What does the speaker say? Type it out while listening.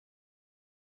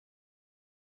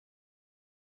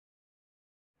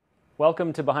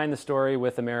Welcome to Behind the Story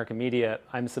with American Media.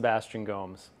 I'm Sebastian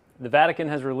Gomes. The Vatican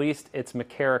has released its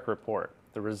McCarrick report,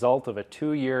 the result of a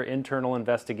 2-year internal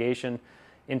investigation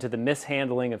into the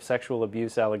mishandling of sexual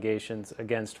abuse allegations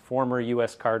against former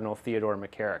U.S. Cardinal Theodore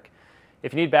McCarrick.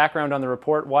 If you need background on the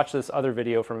report, watch this other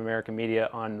video from American Media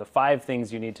on the 5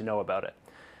 things you need to know about it.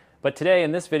 But today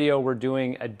in this video, we're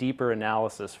doing a deeper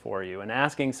analysis for you and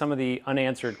asking some of the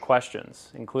unanswered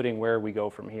questions, including where we go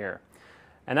from here.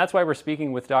 And that's why we're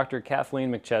speaking with Dr.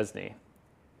 Kathleen McChesney.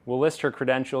 We'll list her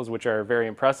credentials, which are very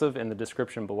impressive, in the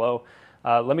description below.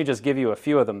 Let me just give you a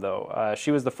few of them, though. She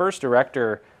was the first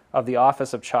director of the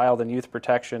Office of Child and Youth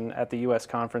Protection at the U.S.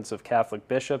 Conference of Catholic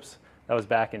Bishops. That was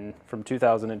back from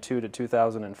 2002 to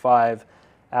 2005,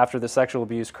 after the sexual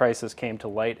abuse crisis came to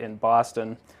light in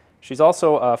Boston. She's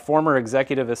also a former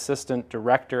executive assistant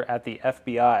director at the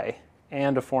FBI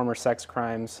and a former sex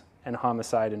crimes and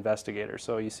homicide investigator.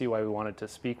 So you see why we wanted to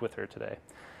speak with her today.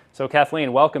 So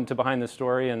Kathleen, welcome to Behind the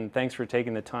Story, and thanks for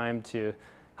taking the time to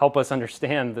help us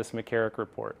understand this McCarrick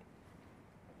report.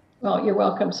 Well, you're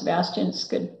welcome, Sebastian. It's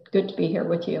good to be here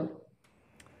with you.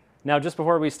 Now, just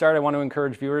before we start, I want to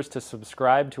encourage viewers to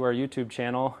subscribe to our YouTube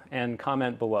channel and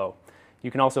comment below. You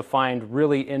can also find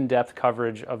really in-depth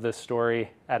coverage of this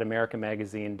story at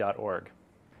americamagazine.org.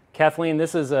 Kathleen,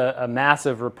 this is a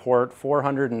massive report,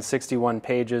 461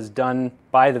 pages, done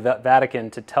by the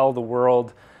Vatican to tell the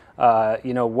world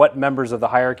what members of the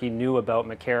hierarchy knew about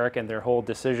McCarrick and their whole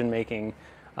decision-making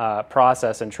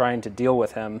process and trying to deal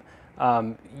with him.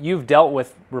 You've dealt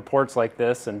with reports like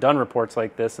this and done reports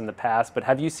like this in the past, but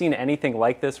have you seen anything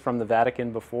like this from the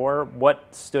Vatican before?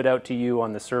 What stood out to you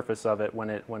on the surface of it when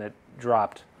it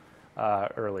dropped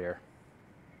earlier?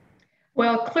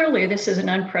 Well, clearly this is an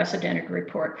unprecedented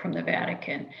report from the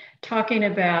Vatican, talking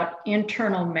about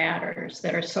internal matters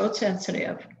that are so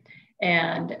sensitive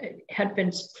and had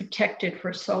been protected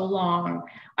for so long.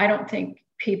 I don't think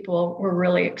people were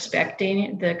really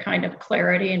expecting the kind of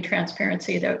clarity and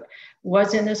transparency that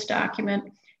was in this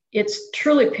document. It's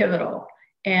truly pivotal.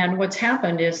 And what's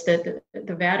happened is that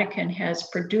the Vatican has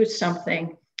produced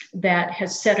something that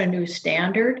has set a new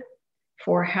standard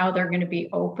for how they're going to be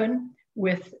open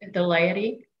with the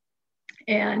laity.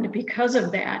 And because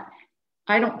of that,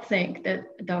 I don't think that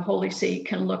the Holy See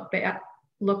can look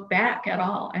back at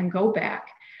all and go back.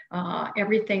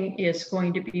 Everything is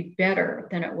going to be better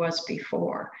than it was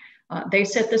before. They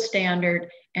set the standard,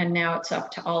 and now it's up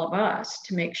to all of us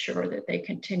to make sure that they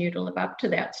continue to live up to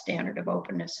that standard of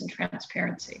openness and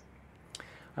transparency.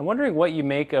 I'm wondering what you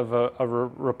make of a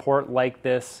report like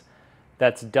this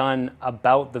that's done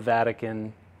about the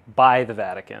Vatican by the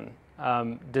Vatican.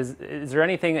 Is there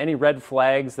any red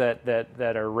flags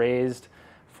that are raised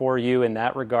for you in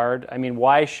that regard? I mean,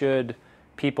 why should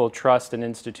people trust an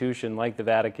institution like the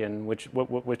Vatican, which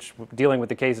dealing with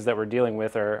the cases that we're dealing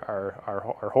with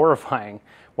are horrifying?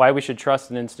 Why we should trust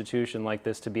an institution like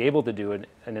this to be able to do an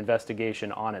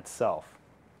investigation on itself?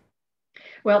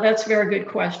 Well, that's a very good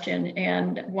question,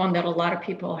 and one that a lot of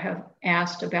people have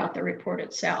asked about the report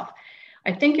itself.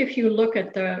 I think if you look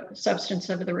at the substance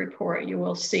of the report, you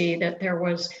will see that there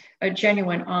was a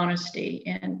genuine honesty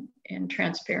and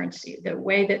transparency. The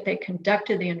way that they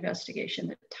conducted the investigation,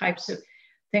 the types of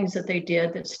things that they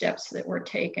did, the steps that were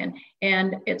taken.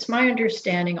 And it's my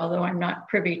understanding, although I'm not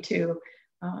privy to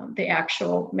the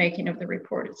actual making of the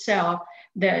report itself,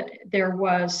 that there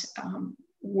was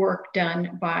work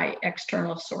done by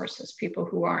external sources, people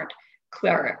who aren't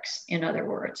clerics, in other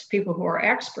words, people who are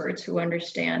experts who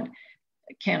understand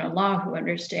canon law, who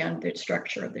understand the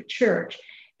structure of the church,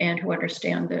 and who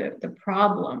understand the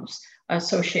problems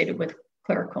associated with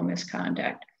clerical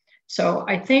misconduct. So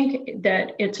I think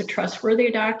that it's a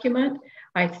trustworthy document.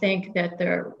 I think that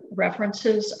the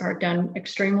references are done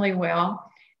extremely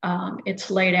well. It's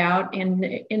laid out in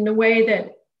the way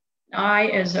that I,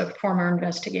 as a former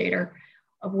investigator,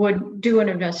 would do an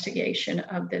investigation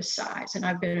of this size. And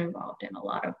I've been involved in a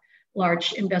lot of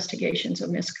large investigations of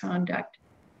misconduct.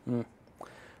 Mm.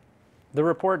 The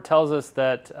report tells us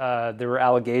that there were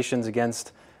allegations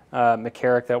against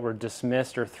McCarrick that were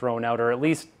dismissed or thrown out, or at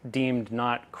least deemed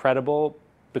not credible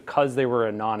because they were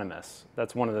anonymous.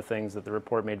 That's one of the things that the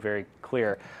report made very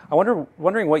clear.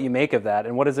 Wondering what you make of that,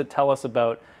 and what does it tell us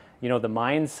about, the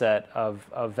mindset of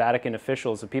Vatican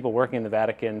officials, of people working in the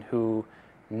Vatican who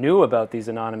knew about these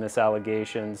anonymous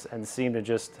allegations and seem to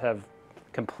just have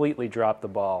completely dropped the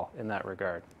ball in that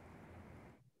regard?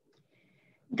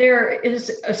 There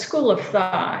is a school of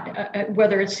thought,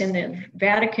 whether it's in the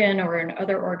Vatican or in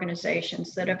other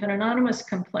organizations, that if an anonymous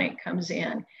complaint comes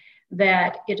in,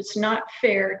 that it's not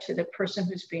fair to the person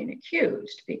who's being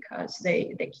accused because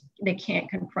they can't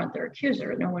confront their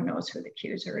accuser. No one knows who the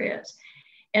accuser is.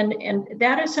 And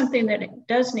that is something that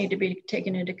does need to be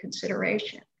taken into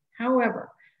consideration. However,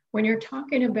 when you're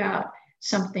talking about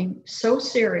something so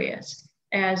serious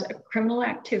as a criminal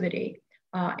activity,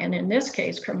 and in this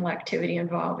case, criminal activity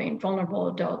involving vulnerable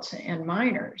adults and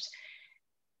minors,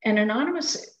 an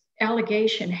anonymous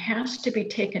allegation has to be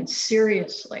taken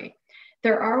seriously.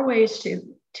 There are ways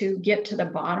to get to the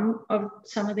bottom of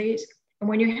some of these. And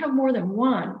when you have more than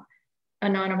one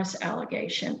anonymous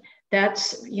allegation,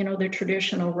 that's, the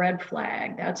traditional red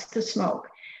flag, that's the smoke.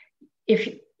 If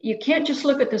you can't just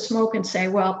look at the smoke and say,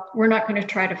 well, we're not going to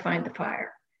try to find the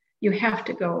fire. You have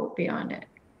to go beyond it.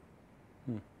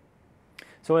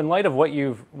 So in light of what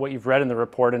you've read in the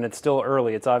report, and it's still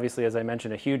early, it's obviously, as I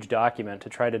mentioned, a huge document to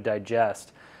try to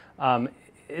digest.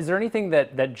 Is there anything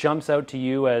that jumps out to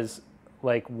you as,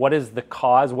 like, what is the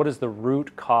cause, what is the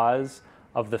root cause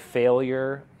of the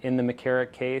failure in the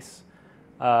McCarrick case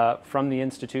from the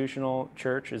institutional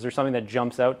church? Is there something that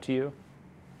jumps out to you?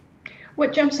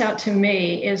 What jumps out to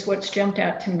me is what's jumped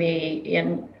out to me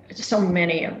in so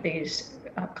many of these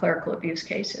clerical abuse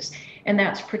cases, and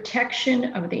that's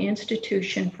protection of the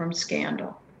institution from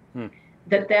scandal.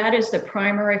 That is the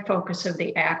primary focus of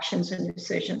the actions and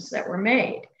decisions that were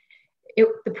made.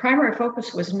 The primary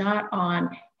focus was not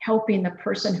on helping the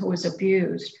person who was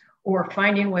abused or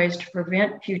finding ways to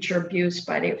prevent future abuse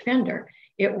by the offender.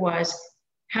 It was,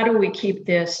 how do we keep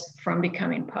this from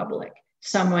becoming public?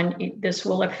 This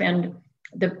will offend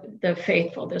the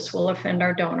faithful, this will offend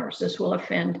our donors, this will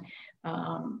offend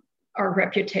our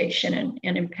reputation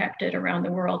and impact it around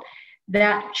the world.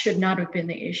 That should not have been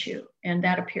the issue, and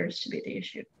that appears to be the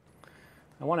issue.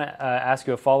 I want to ask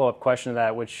you a follow-up question to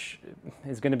that, which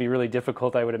is going to be really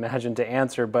difficult, I would imagine, to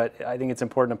answer, but I think it's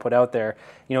important to put out there.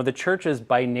 The church is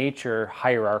by nature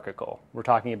hierarchical. We're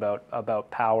talking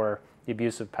about power, the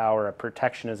abuse of power, a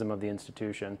protectionism of the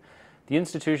institution. The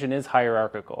institution is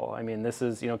hierarchical. I mean, this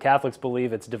is, Catholics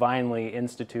believe it's divinely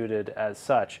instituted as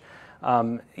such.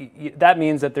 That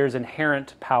means that there's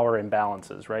inherent power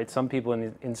imbalances, right? Some people in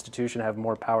the institution have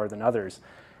more power than others.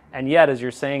 And yet, as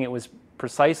you're saying, it was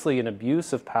precisely an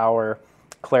abuse of power,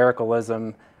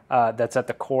 clericalism, that's at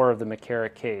the core of the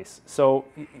McCarrick case. So,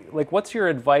 what's your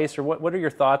advice, or what are your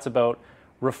thoughts about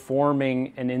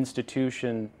reforming an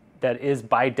institution that is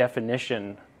by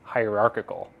definition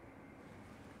hierarchical?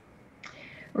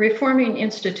 Reforming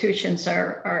institutions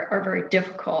are very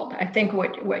difficult. I think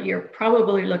what you're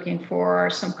probably looking for are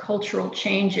some cultural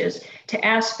changes to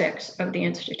aspects of the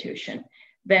institution.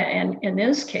 And in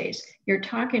this case, you're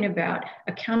talking about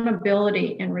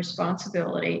accountability and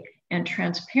responsibility and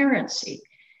transparency.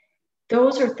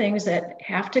 Those are things that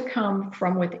have to come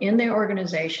from within the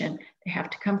organization. They have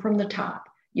to come from the top.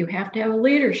 You have to have a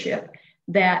leadership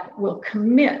that will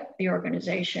commit the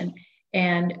organization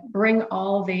and bring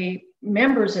all the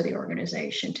members of the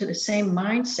organization to the same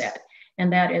mindset.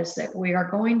 And that is that we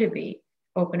are going to be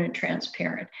open and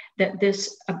transparent, that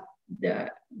the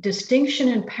distinction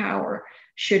in power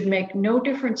should make no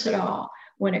difference at all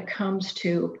when it comes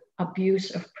to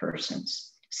abuse of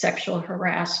persons, sexual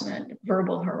harassment,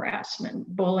 verbal harassment,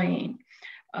 bullying,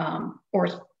 or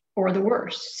the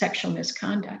worst, sexual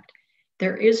misconduct.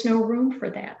 There is no room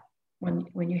for that when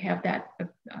you have that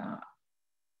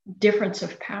difference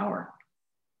of power.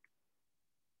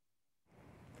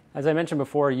 As I mentioned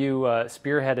before, you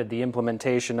spearheaded the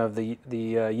implementation of the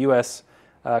U.S.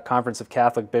 Conference of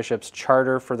Catholic Bishops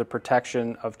Charter for the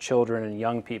Protection of Children and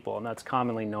Young People, and that's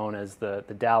commonly known as the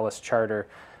Dallas Charter,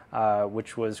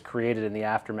 which was created in the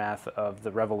aftermath of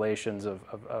the revelations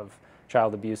of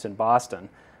child abuse in Boston.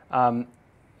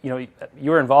 You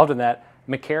were involved in that.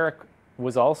 McCarrick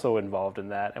was also involved in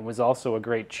that, and was also a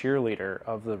great cheerleader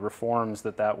of the reforms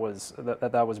that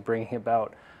was bringing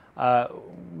about.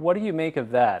 What do you make of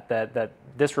that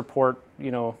this report,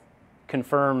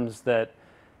 confirms that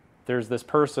there's this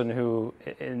person who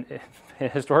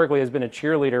historically has been a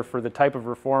cheerleader for the type of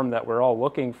reform that we're all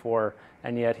looking for,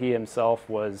 and yet he himself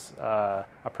was a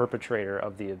perpetrator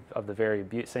of the very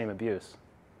same abuse?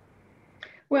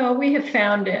 Well, we have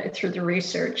found through the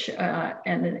research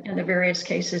and the various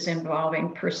cases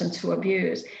involving persons who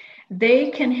abuse,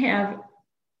 they can have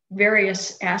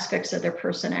various aspects of their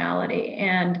personality,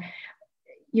 and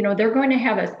they're going to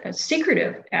have a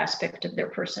secretive aspect of their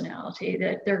personality,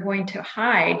 that they're going to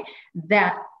hide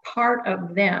that part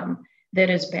of them that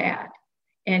is bad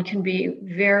and can be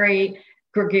very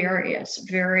gregarious,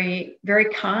 very, very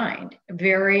kind,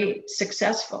 very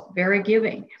successful, very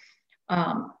giving,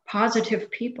 positive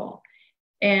people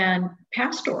and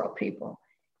pastoral people.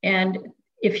 And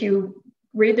if you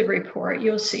read the report,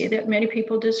 you'll see that many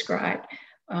people describe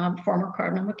former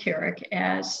Cardinal McCarrick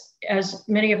as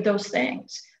many of those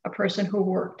things: a person who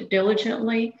worked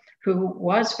diligently, who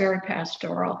was very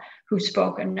pastoral, who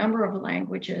spoke a number of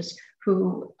languages,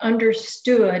 who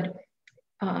understood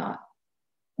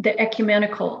the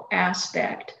ecumenical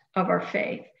aspect of our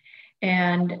faith.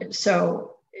 And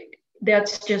so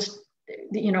that's just,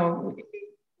 we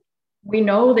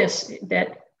know this,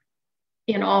 that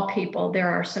in all people there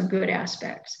are some good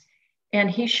aspects. And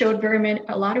he showed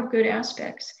a lot of good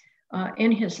aspects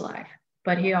in his life,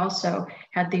 but he also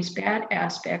had these bad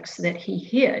aspects that he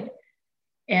hid,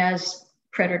 as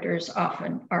predators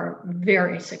often are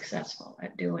very successful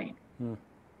at doing.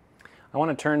 I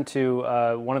want to turn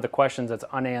to one of the questions that's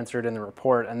unanswered in the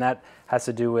report, and that has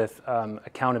to do with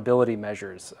accountability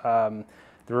measures. The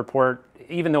report,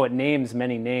 even though it names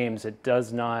many names, it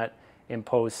does not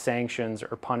impose sanctions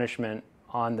or punishment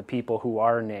on the people who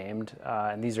are named,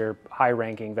 and these are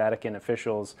high-ranking Vatican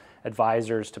officials,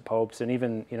 advisors to popes, and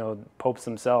even popes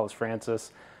themselves.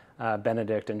 Francis,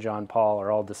 Benedict, and John Paul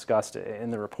are all discussed in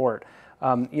the report.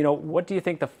 What do you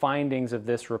think the findings of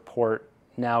this report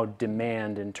now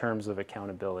demand in terms of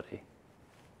accountability?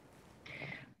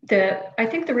 I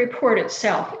think the report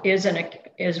itself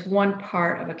is one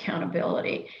part of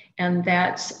accountability, and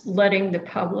that's letting the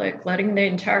public, letting the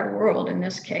entire world in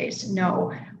this case,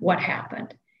 know what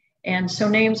happened. And so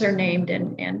names are named,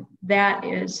 and that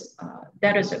is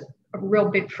a real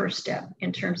big first step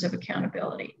in terms of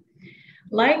accountability.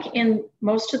 Like in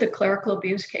most of the clerical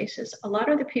abuse cases, a lot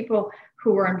of the people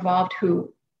who were involved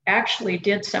who actually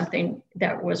did something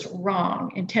that was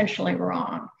wrong, intentionally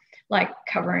wrong, like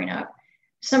covering up,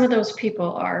 some of those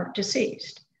people are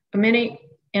deceased.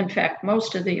 In fact,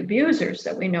 most of the abusers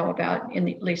that we know about,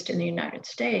 at least in the United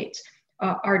States,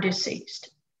 are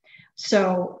deceased.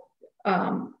 So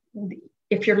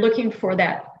if you're looking for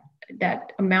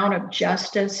that amount of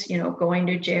justice, going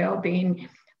to jail, being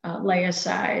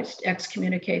laicized,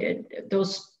 excommunicated,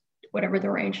 those, whatever the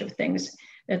range of things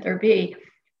that there be,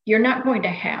 you're not going to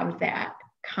have that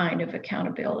kind of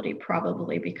accountability,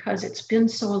 probably because it's been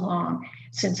so long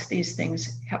since these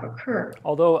things have occurred.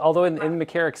 Although in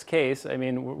McCarrick's case, I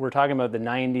mean, we're talking about the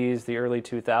 90s, the early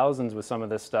 2000s with some of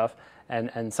this stuff,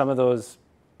 and some of those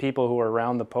people who are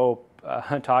around the Pope,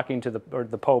 talking to the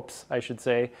popes, I should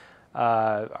say,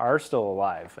 are still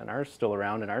alive and are still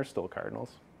around and are still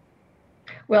cardinals.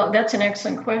 Well, that's an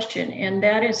excellent question, and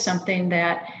that is something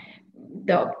that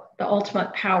the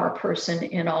ultimate power person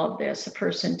in all of this, a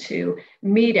person to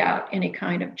mete out any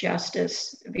kind of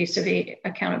justice vis-a-vis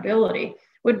accountability,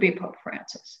 would be Pope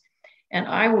Francis. And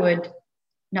I would,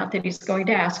 not that he's going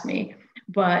to ask me,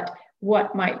 but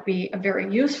what might be a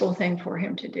very useful thing for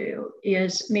him to do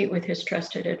is meet with his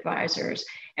trusted advisors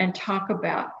and talk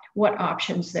about what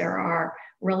options there are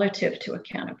relative to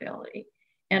accountability.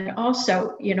 And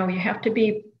also, you have to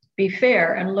be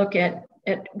fair and look at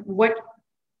what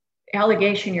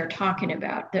allegation you're talking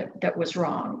about that was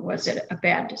wrong. Was it a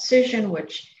bad decision,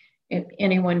 which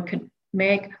anyone could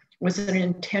make? Was it an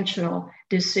intentional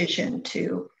decision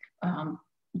to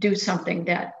do something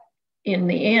that in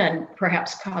the end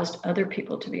perhaps caused other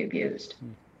people to be abused?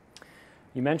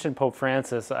 You mentioned Pope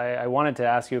Francis. I wanted to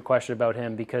ask you a question about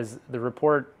him because the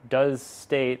report does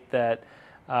state that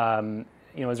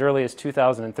as early as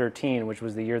 2013, which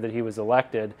was the year that he was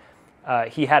elected,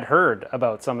 he had heard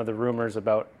about some of the rumors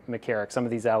about McCarrick, some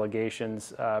of these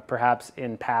allegations, perhaps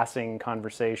in passing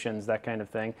conversations, that kind of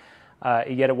thing.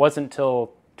 Yet it wasn't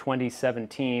until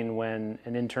 2017 when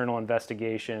an internal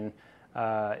investigation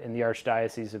in the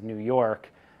Archdiocese of New York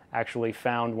actually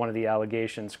found one of the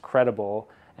allegations credible,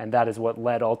 and that is what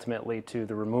led ultimately to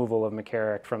the removal of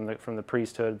McCarrick from the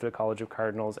priesthood, the College of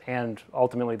Cardinals, and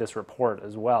ultimately this report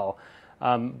as well.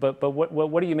 But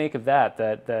what do you make of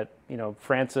that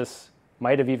Francis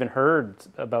might have even heard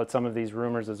about some of these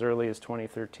rumors as early as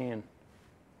 2013?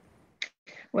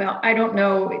 Well, I don't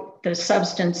know the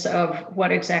substance of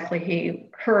what exactly he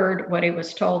heard, what he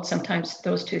was told. Sometimes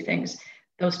those two things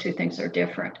are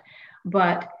different.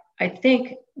 But I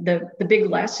think the big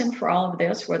lesson for all of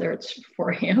this, whether it's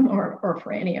for him or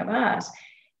for any of us,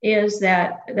 is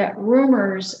that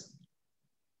rumors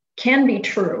can be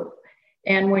true.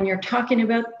 And when you're talking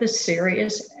about the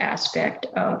serious aspect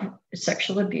of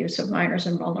sexual abuse of minors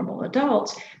and vulnerable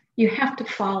adults, you have to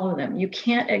follow them. You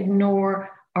can't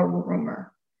ignore a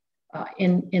rumor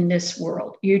in this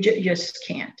world. You just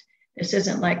can't. This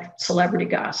isn't like celebrity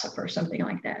gossip or something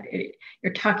like that.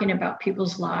 You're talking about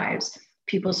people's lives,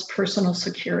 people's personal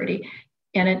security.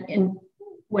 And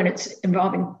when it's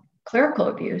involving clerical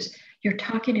abuse, you're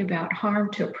talking about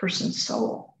harm to a person's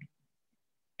soul.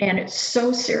 And it's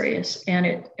so serious,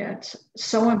 and it's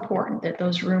so important that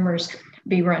those rumors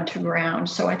be run to ground.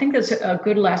 So I think that's a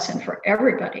good lesson for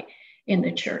everybody in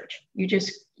the church. You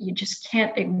just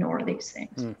can't ignore these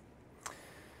things. Mm.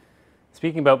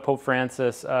 Speaking about Pope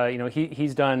Francis,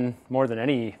 he's done more than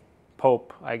any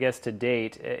pope, I guess, to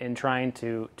date in trying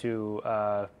to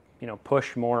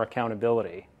push more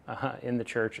accountability in the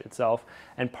church itself.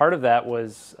 And part of that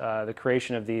was the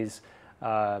creation of these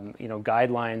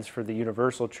guidelines for the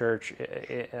universal church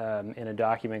in a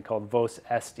document called Vos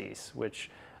Estis, which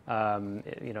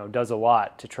does a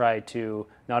lot to try to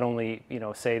not only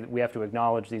say that we have to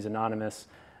acknowledge these anonymous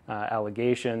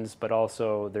allegations, but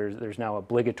also there's now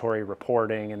obligatory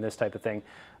reporting and this type of thing.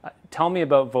 Tell me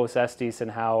about Vos Estis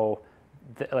and how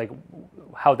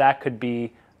that could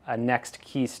be a next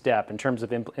key step in terms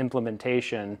of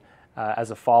implementation as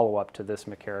a follow-up to this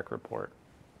McCarrick report.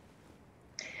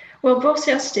 Well, Vos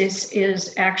Estis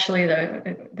is actually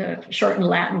the shortened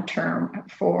Latin term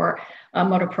for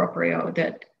motu proprio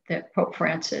that Pope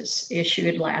Francis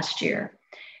issued last year.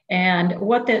 And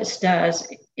what this does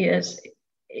is,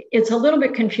 it's a little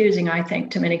bit confusing, I think,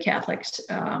 to many Catholics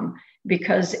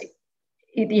because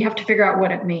you have to figure out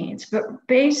what it means. But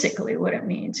basically what it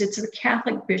means, it's the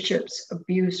Catholic Bishops'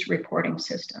 Abuse Reporting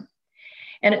System.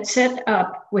 And it set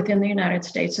up within the United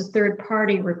States a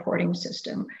third-party reporting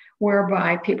system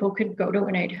whereby people could go to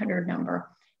an 800 number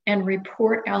and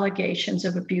report allegations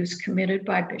of abuse committed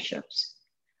by bishops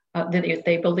that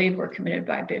they believe were committed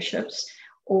by bishops,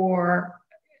 or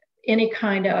any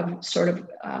kind of sort of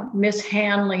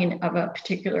mishandling of a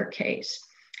particular case.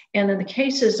 And then the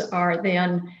cases are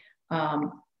then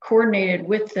coordinated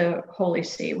with the Holy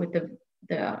See, with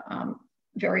the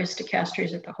various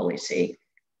dicasteries at the Holy See.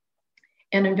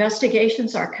 And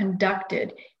investigations are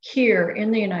conducted here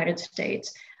in the United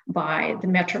States by the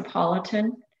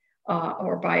Metropolitan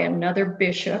or by another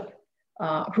bishop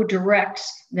who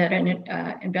directs that an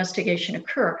investigation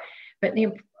occur. But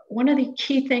one of the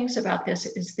key things about this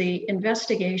is the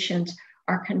investigations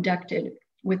are conducted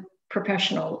with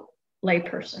professional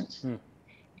laypersons.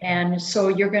 And so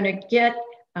you're going to get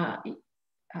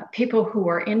people who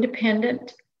are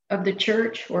independent of the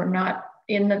church, who are not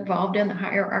involved in the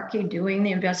hierarchy doing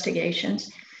the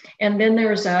investigations. And then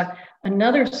there's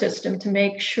another system to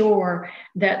make sure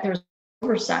that there's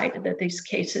oversight, that these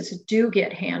cases do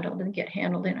get handled and get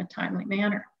handled in a timely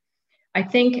manner. I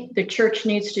think the church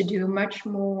needs to do much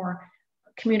more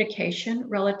communication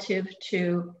relative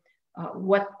to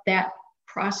what that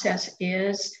process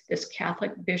is, this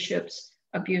Catholic Bishops'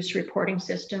 Abuse Reporting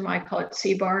System. I call it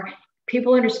CBAR.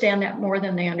 People understand that more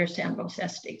than they understand Vos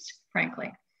Estis,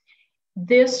 frankly.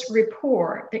 This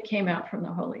report that came out from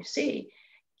the Holy See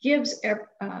gives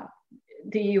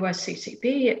the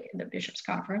U.S.C.C.B, the Bishops'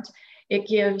 Conference, it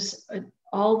gives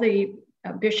all the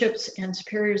bishops and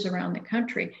superiors around the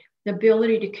country the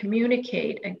ability to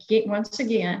communicate once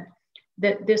again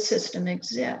that this system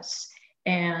exists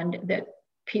and that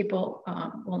people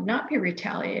will not be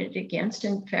retaliated against.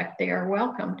 In fact, they are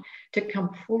welcomed to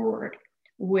come forward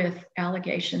with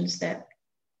allegations that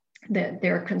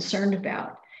they're concerned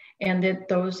about, and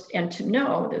to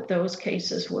know that those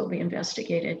cases will be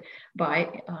investigated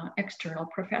by external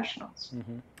professionals.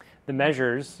 Mm-hmm. The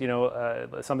measures,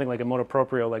 something like a motu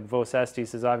proprio like Vos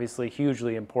Estis is obviously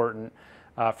hugely important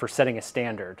for setting a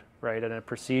standard, right, and a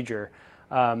procedure.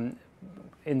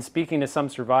 In speaking to some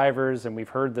survivors, and we've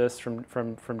heard this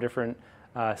from different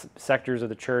sectors of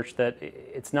the church, that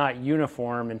it's not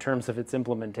uniform in terms of its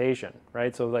implementation,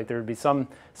 right? So like there would be some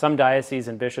dioceses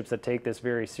and bishops that take this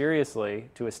very seriously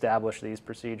to establish these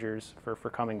procedures for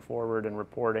coming forward and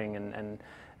reporting and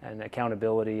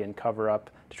accountability and cover up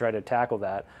to try to tackle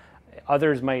that.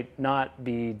 Others might not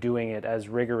be doing it as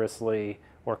rigorously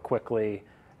or quickly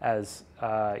as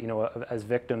as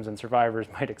victims and survivors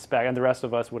might expect, and the rest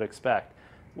of us would expect.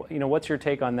 What's your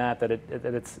take on that? That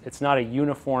it's not a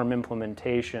uniform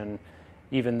implementation,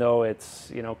 even though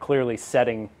it's clearly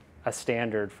setting a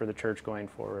standard for the church going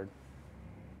forward.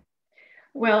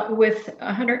 Well, with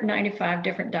 195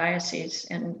 different dioceses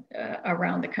and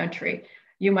around the country,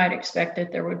 you might expect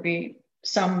that there would be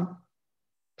some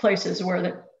places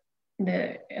where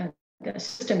the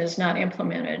system is not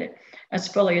implemented as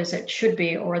fully as it should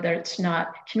be, or that it's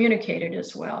not communicated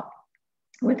as well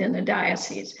within the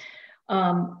diocese.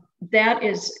 That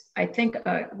is, I think,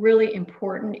 a really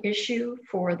important issue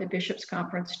for the Bishops'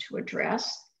 Conference to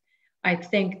address. I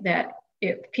think that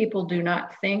if people do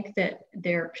not think that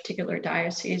their particular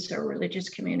diocese or religious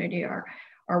community are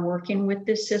working with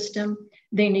this system,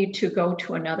 they need to go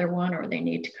to another one, or they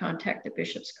need to contact the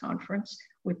Bishops' Conference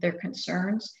with their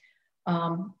concerns.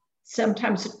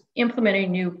 sometimes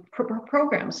implementing new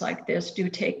programs like this do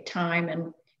take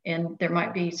time, and there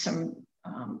might be some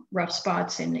rough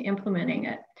spots in implementing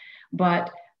it. But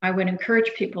I would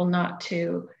encourage people not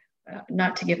to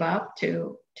give up,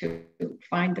 to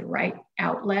find the right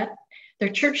outlet. Their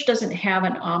church doesn't have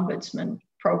an ombudsman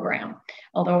program,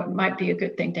 although it might be a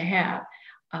good thing to have.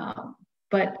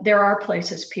 But there are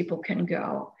places people can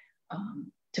go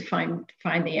to find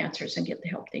the answers and get the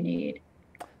help they need.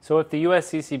 So if the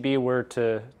U.S.C.C.B. were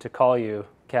to call you,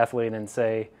 Kathleen, and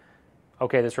say,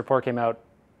 okay, this report came out,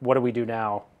 what do we do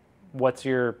now? What's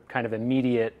your kind of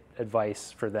immediate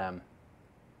advice for them?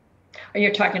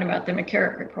 You're talking about the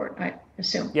McCarrick report, I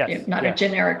assume. Yes. Not a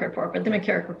generic report, but the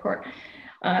McCarrick report.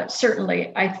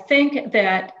 Certainly, I think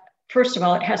that, first of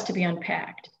all, it has to be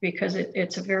unpacked because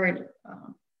it's a very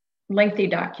lengthy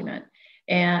document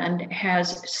and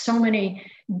has so many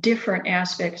different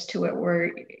aspects to it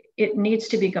where it needs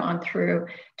to be gone through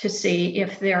to see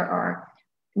if there are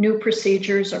new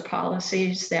procedures or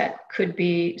policies that could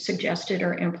be suggested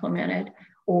or implemented,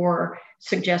 or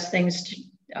suggest things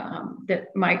that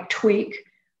might tweak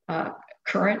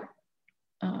current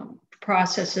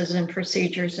processes and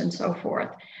procedures and so forth.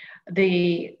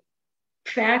 The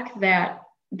fact that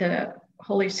the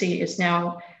Holy See is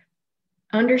now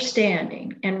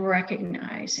understanding and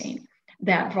recognizing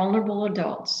that vulnerable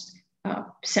adults,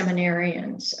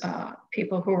 seminarians,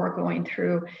 people who are going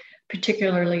through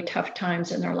particularly tough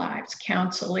times in their lives,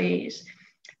 counselees,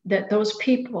 that those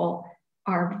people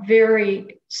are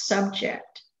very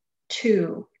subject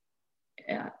to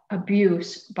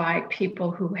abuse by people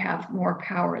who have more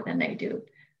power than they do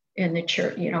in the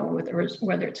church, you know,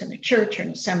 whether it's in the church or in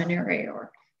the seminary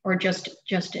or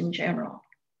just in general.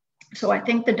 So I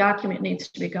think the document needs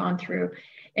to be gone through,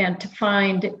 and to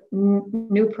find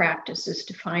new practices,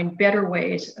 to find better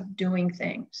ways of doing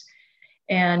things.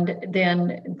 And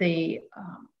then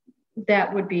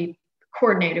that would be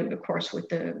coordinated, of course, with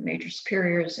the major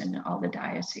superiors and all the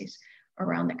dioceses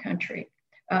around the country.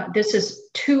 This is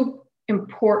too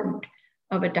important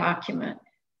of a document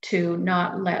to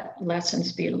not let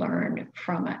lessons be learned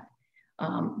from it.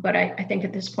 But I think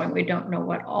at this point, we don't know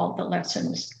what all the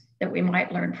lessons that we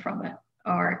might learn from it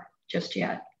are just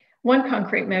yet. One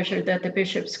concrete measure that the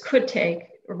bishops could take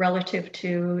relative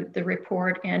to the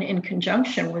report, and in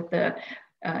conjunction with the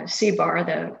CBAR,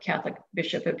 the Catholic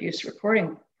Bishop Abuse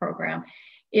Reporting Program,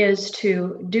 is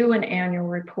to do an annual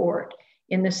report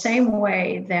in the same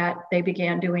way that they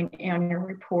began doing annual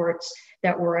reports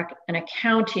that were an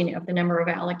accounting of the number of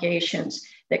allegations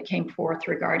that came forth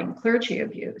regarding clergy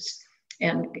abuse.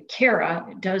 And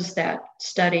Clara does that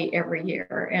study every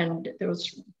year, and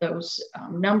those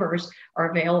numbers are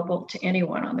available to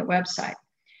anyone on the website.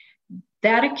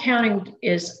 That accounting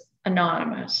is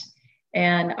anonymous,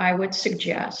 and I would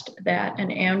suggest that an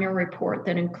annual report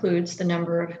that includes the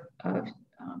number of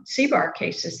CBAR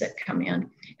cases that come in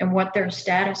and what their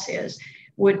status is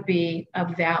would be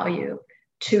of value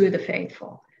to the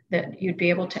faithful, that you'd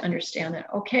be able to understand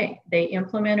that, okay, they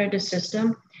implemented a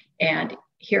system, and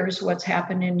here's what's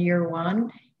happened in year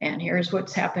one, and here's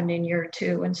what's happened in year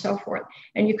two, and so forth.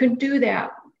 And you can do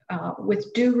that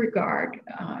with due regard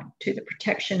to the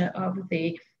protection of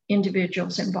the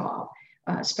individuals involved,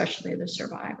 especially the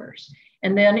survivors.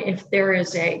 And then if there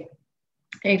is a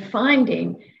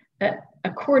finding that,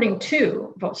 according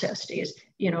to Vos Estis,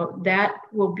 you know, that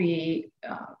will be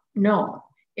known.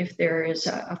 If there is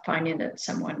a finding that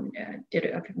someone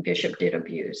a bishop did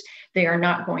abuse, they are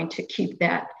not going to keep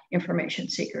that information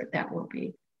secret. That will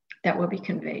be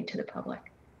conveyed to the public.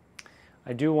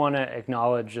 I do want to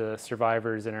acknowledge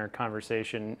survivors in our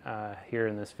conversation here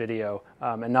in this video,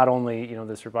 and not only, you know,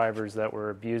 the survivors that were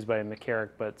abused by McCarrick,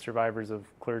 but survivors of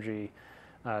clergy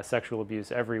sexual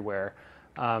abuse everywhere.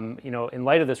 You know, in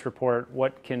light of this report,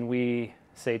 what can we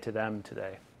say to them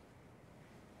today?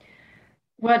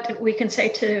 What we can say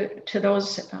to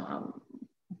those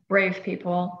brave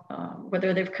people,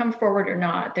 whether they've come forward or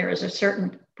not, there is a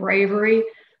certain bravery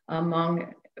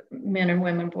among men and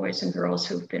women, boys and girls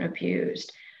who've been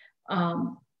abused.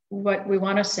 What we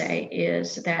want to say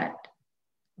is that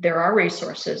there are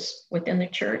resources within the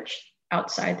church,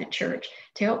 outside the church,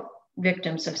 to help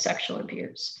victims of sexual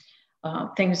abuse,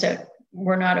 things that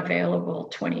were not available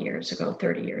 20 years ago,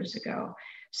 30 years ago.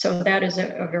 So that is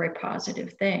a very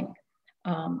positive thing.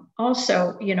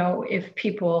 Also, you know, if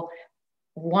people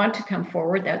want to come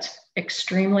forward, that's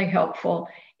extremely helpful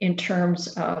in terms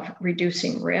of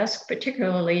reducing risk,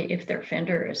 particularly if their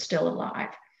offender is still alive.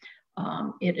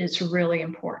 It is really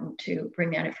important to bring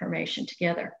that information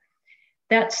together.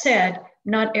 That said,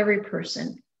 not every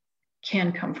person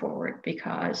can come forward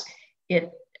because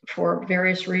it for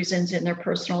various reasons in their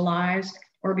personal lives,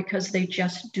 or because they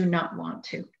just do not want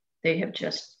to. They have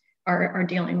just are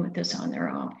dealing with this on their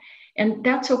own. And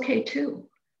that's okay too.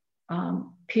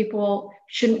 People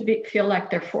shouldn't feel like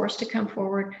they're forced to come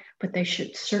forward, but they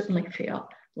should certainly feel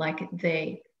like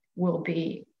there will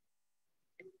be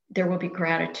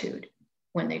gratitude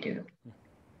when they do.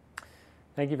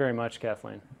 Thank you very much,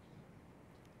 Kathleen.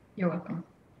 You're welcome.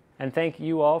 And thank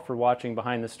you all for watching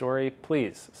Behind the Story.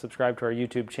 Please subscribe to our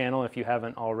YouTube channel if you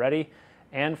haven't already.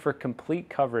 And for complete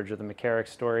coverage of the McCarrick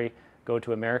story, go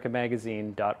to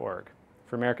americamagazine.org.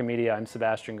 For America Media, I'm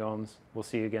Sebastian Gomes. We'll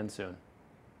see you again soon.